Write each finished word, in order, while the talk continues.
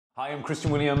Hi, I'm Christian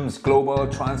Williams, Global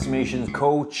Transformations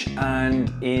Coach,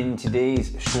 and in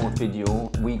today's short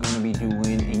video, we're going to be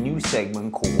doing a new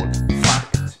segment called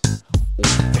Fact or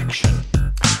Fiction.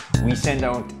 We send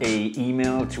out an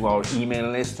email to our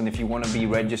email list, and if you want to be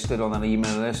registered on that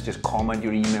email list, just comment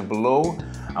your email below,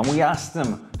 and we ask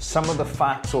them some of the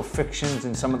facts or fictions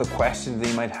and some of the questions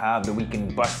they might have that we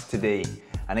can bust today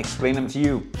and explain them to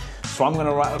you. So I'm going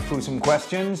to rattle through some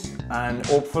questions, and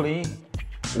hopefully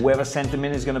whoever sent them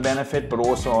in is going to benefit, but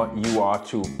also you are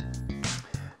too.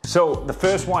 So the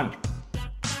first one,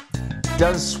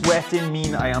 does sweating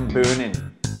mean I am burning?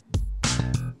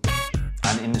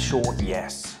 And in short,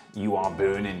 yes, you are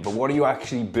burning. But what are you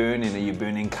actually burning? Are you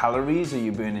burning calories? Are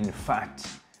you burning fat?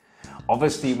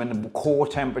 Obviously, when the core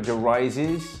temperature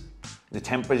rises, the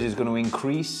temperature is going to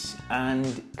increase,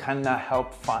 and can that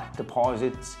help fat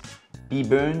deposits be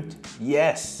burned?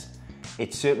 Yes,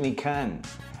 it certainly can.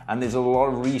 And there's a lot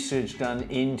of research done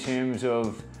in terms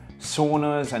of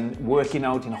saunas and working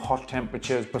out in hot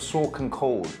temperatures, but so can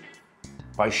cold,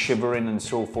 by shivering and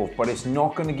so forth. But it's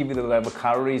not going to give you the level of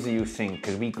calories that you think,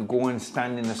 because we could go and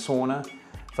stand in the sauna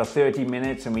for 30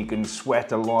 minutes and we can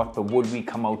sweat a lot, but would we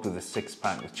come out with a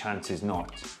six-pack? The chances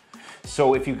not.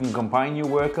 So if you can combine your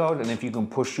workout and if you can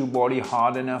push your body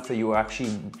hard enough that you're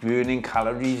actually burning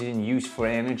calories in use for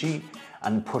energy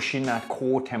and pushing that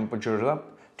core temperature up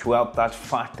to help that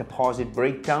fat deposit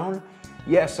breakdown,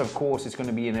 yes, of course, it's going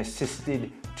to be an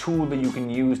assisted tool that you can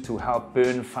use to help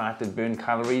burn fat and burn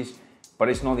calories, but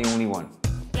it's not the only one.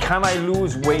 Can I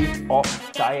lose weight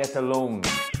off diet alone?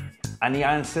 And the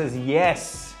answer is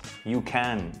yes, you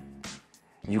can.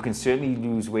 You can certainly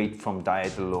lose weight from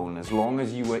diet alone as long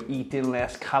as you are eating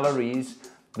less calories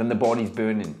than the body's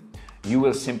burning. You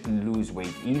will simply lose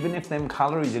weight, even if them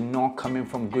calories are not coming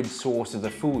from good sources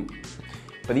of food.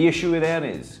 But the issue with that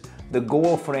is, the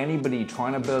goal for anybody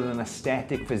trying to build an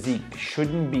aesthetic physique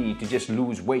shouldn't be to just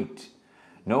lose weight.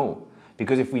 No,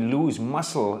 because if we lose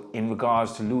muscle in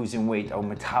regards to losing weight, our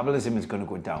metabolism is going to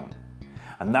go down.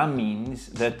 And that means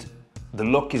that the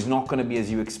look is not going to be as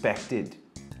you expected,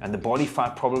 and the body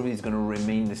fat probably is going to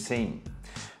remain the same.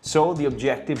 So the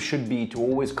objective should be to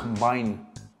always combine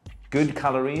good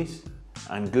calories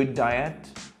and good diet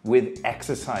with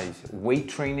exercise, weight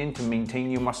training to maintain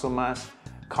your muscle mass,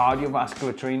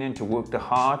 cardiovascular training to work the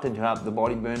heart and to help the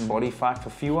body burn body fat for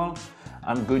fuel,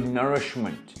 and good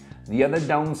nourishment. The other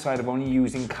downside of only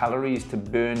using calories to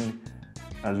burn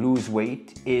lose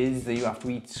weight is that you have to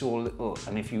eat so little,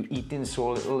 and if you're eating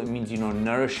so little, it means you're not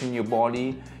nourishing your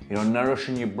body, you're not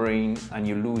nourishing your brain, and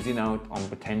you're losing out on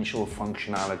potential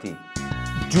functionality.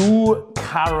 Do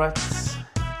carrots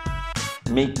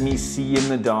make me see in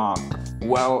the dark?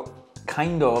 Well,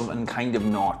 kind of and kind of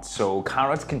not. So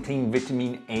carrots contain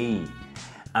vitamin A,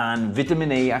 and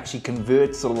vitamin A actually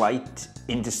converts the light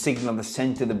into signal at the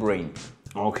center of the brain.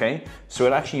 Okay, so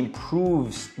it actually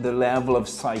improves the level of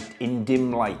sight in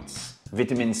dim lights.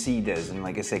 Vitamin C does, and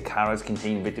like I said, carrots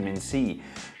contain vitamin C.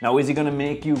 Now, is it going to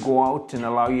make you go out and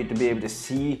allow you to be able to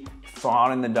see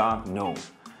far in the dark? No.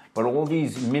 But all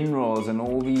these minerals and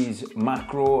all these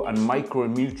macro and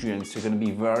micronutrients are going to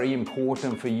be very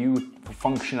important for you for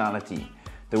functionality.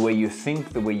 The way you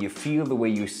think, the way you feel, the way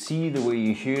you see, the way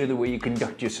you hear, the way you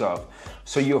conduct yourself.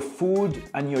 So your food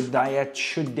and your diet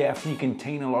should definitely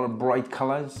contain a lot of bright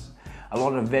colors, a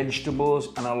lot of vegetables,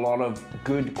 and a lot of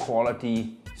good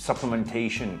quality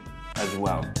supplementation as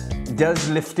well. Does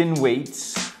lifting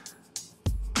weights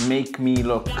make me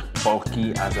look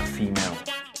bulky as a female?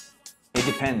 It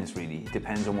depends, really. It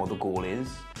depends on what the goal is.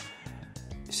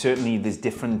 Certainly there's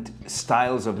different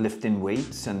styles of lifting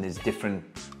weights and there's different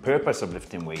purpose of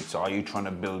lifting weights. Are you trying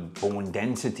to build bone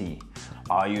density?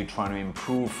 Are you trying to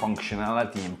improve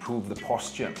functionality, improve the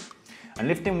posture? And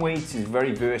lifting weights is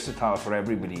very versatile for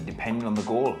everybody, depending on the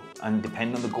goal. And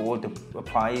depending on the goal, it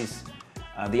applies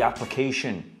the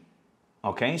application.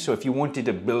 Okay, so if you wanted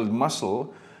to build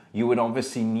muscle, you would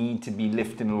obviously need to be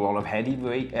lifting a lot of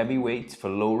heavy weights for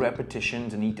low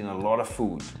repetitions and eating a lot of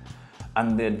food.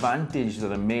 And the advantage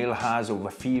that a male has over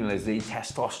female is the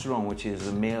testosterone, which is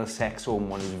the male sex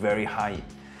hormone, is very high.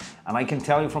 And I can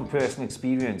tell you from personal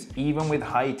experience, even with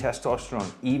high testosterone,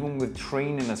 even with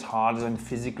training as hard as I'm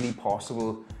physically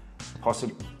possibly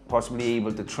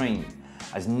able to train,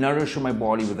 as nourishing my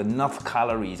body with enough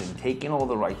calories and taking all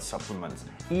the right supplements,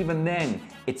 even then,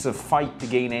 it's a fight to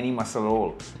gain any muscle at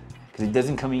all, because it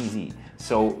doesn't come easy.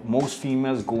 So most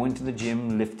females go into the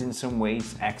gym, lifting some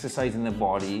weights, exercising their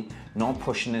body, not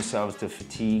pushing themselves to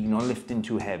fatigue, not lifting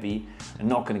too heavy, and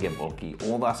not going to get bulky.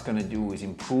 All that's going to do is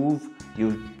improve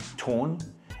your tone.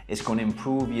 It's going to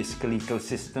improve your skeletal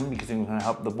system because it's going to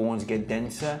help the bones get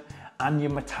denser, and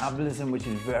your metabolism, which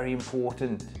is very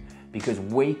important, because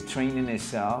weight training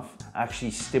itself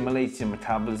actually stimulates your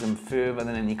metabolism further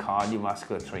than any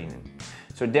cardiovascular training.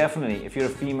 So definitely, if you're a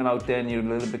female out there and you're a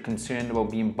little bit concerned about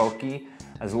being bulky,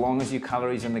 as long as your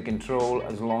calories are under control,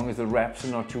 as long as the reps are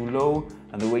not too low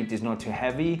and the weight is not too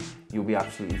heavy, you'll be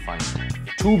absolutely fine.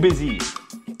 Too busy.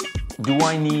 Do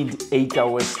I need 8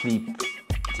 hours sleep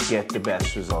to get the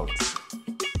best results?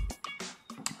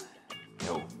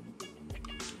 No.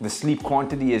 The sleep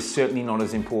quantity is certainly not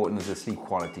as important as the sleep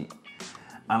quality.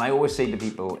 And I always say to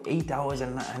people, 8 hours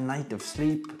a night of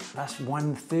sleep, that's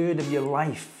 1/3 of your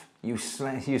life. You're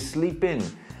sleeping.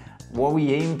 What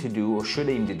we aim to do, or should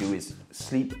aim to do, is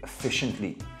sleep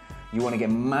efficiently. You want to get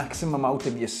maximum out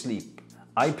of your sleep.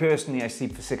 I personally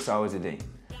sleep for 6 hours a day.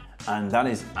 And that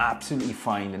is absolutely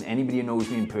fine. And anybody who knows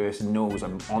me in person knows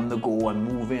I'm on the go, I'm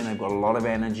moving, I've got a lot of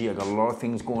energy, I've got a lot of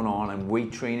things going on, I'm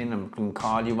weight training, I'm doing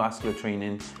cardiovascular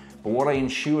training. But what I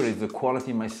ensure is the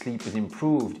quality of my sleep is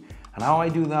improved. And how I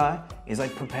do that is I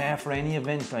prepare for any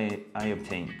event I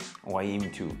obtain, or I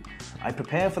aim to. I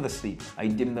prepare for the sleep. I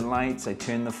dim the lights, I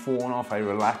turn the phone off, I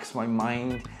relax my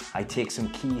mind, I take some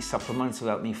key supplements to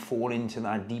help me fall into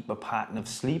that deeper pattern of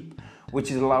sleep,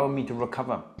 which is allowing me to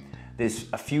recover. There's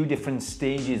a few different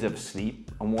stages of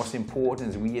sleep, and what's important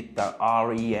is we hit that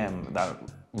REM, that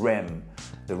REM,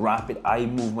 the rapid eye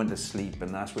movement of sleep,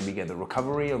 and that's where we get the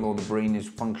recovery, although the brain is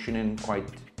functioning quite,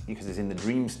 because it's in the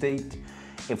dream state.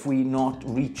 If we're not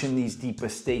reaching these deeper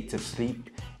states of sleep,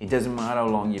 it doesn't matter how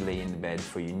long you lay in the bed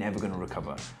for, you're never going to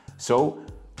recover. So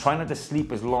try not to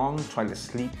sleep as long, try to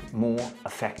sleep more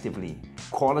effectively.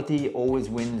 Quality always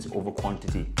wins over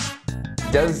quantity.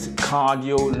 Does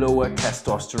cardio lower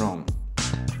testosterone?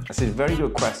 That's a very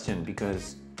good question,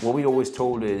 because what we always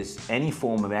told is any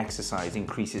form of exercise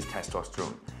increases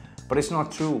testosterone. But it's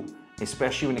not true,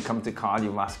 especially when it comes to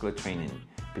cardiovascular training.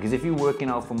 Because if you're working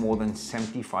out for more than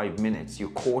 75 minutes, your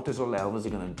cortisol levels are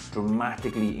going to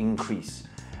dramatically increase.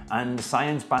 And the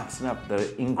science backs it up.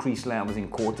 The increased levels in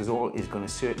cortisol is going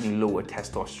to certainly lower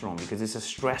testosterone because it's a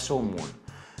stress hormone.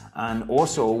 And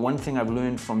also, one thing I've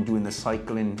learned from doing the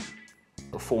cycling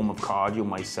form of cardio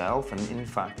myself, and in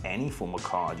fact any form of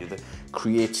cardio that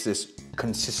creates this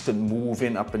consistent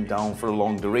moving up and down for a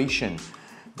long duration,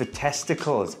 the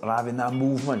testicles are having that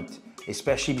movement,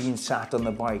 especially being sat on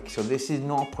the bike. So this is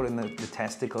not putting the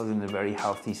testicles in a very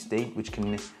healthy state, which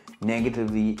can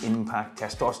negatively impact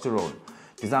testosterone.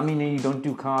 Does that mean that you don't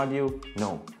do cardio?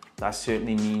 No. That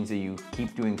certainly means that you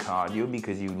keep doing cardio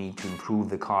because you need to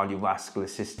improve the cardiovascular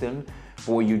system.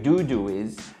 But what you do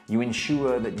is you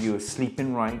ensure that you're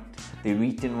sleeping right, that you're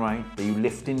eating right, that you're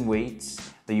lifting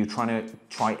weights, that you're trying to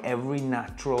try every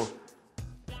natural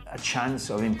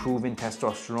chance of improving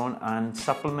testosterone and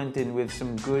supplementing with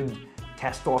some good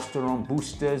testosterone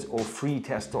boosters or free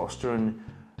testosterone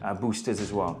boosters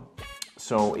as well.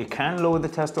 So it can lower the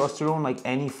testosterone like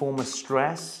any form of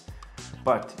stress,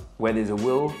 but where there's a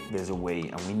will, there's a way,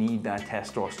 and we need that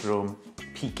testosterone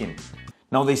peaking.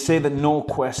 Now they say that no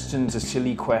question's a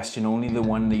silly question, only the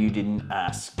one that you didn't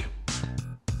ask.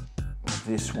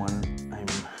 This one,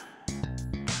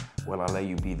 well, I'll let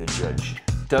you be the judge.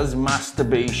 Does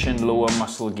masturbation lower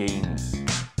muscle gains?